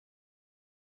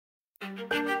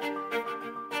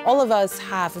All of us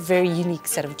have a very unique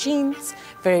set of genes,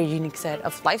 very unique set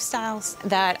of lifestyles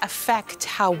that affect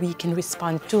how we can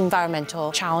respond to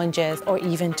environmental challenges or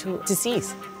even to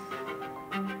disease.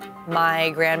 My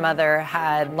grandmother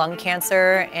had lung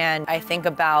cancer, and I think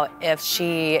about if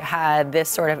she had this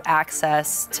sort of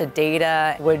access to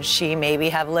data, would she maybe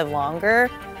have lived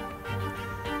longer?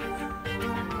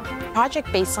 Project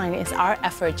Baseline is our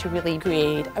effort to really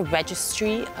create a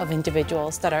registry of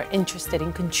individuals that are interested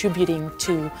in contributing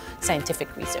to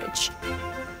scientific research.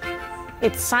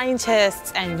 It's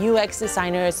scientists and UX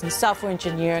designers and software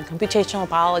engineers and computational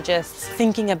biologists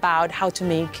thinking about how to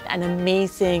make an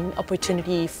amazing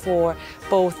opportunity for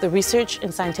both the research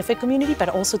and scientific community, but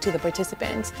also to the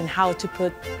participants, and how to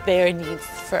put their needs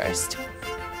first.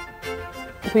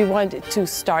 We wanted to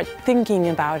start thinking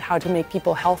about how to make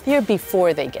people healthier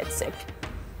before they get sick.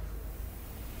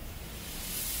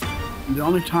 The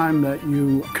only time that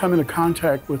you come into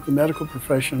contact with the medical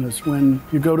profession is when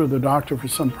you go to the doctor for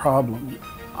some problem.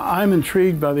 I'm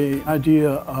intrigued by the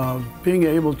idea of being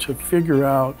able to figure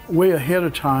out way ahead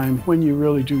of time when you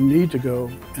really do need to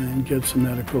go and get some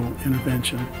medical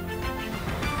intervention.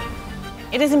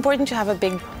 It is important to have a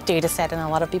big data set and a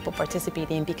lot of people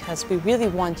participating, because we really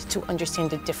want to understand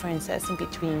the differences in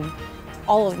between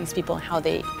all of these people and how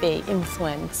they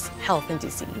influence health and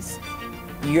disease.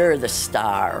 You're the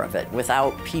star of it.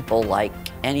 Without people like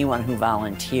anyone who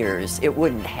volunteers, it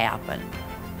wouldn't happen.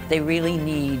 They really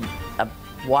need a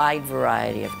wide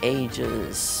variety of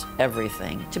ages,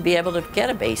 everything, to be able to get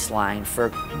a baseline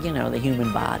for, you know, the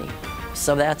human body.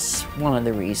 So that's one of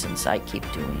the reasons I keep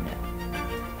doing it.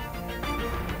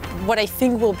 What I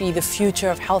think will be the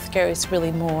future of healthcare is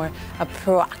really more a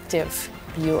proactive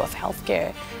view of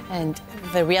healthcare and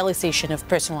the realization of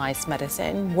personalized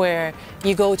medicine, where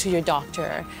you go to your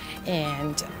doctor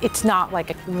and it's not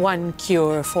like one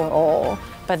cure for all,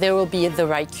 but there will be the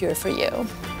right cure for you.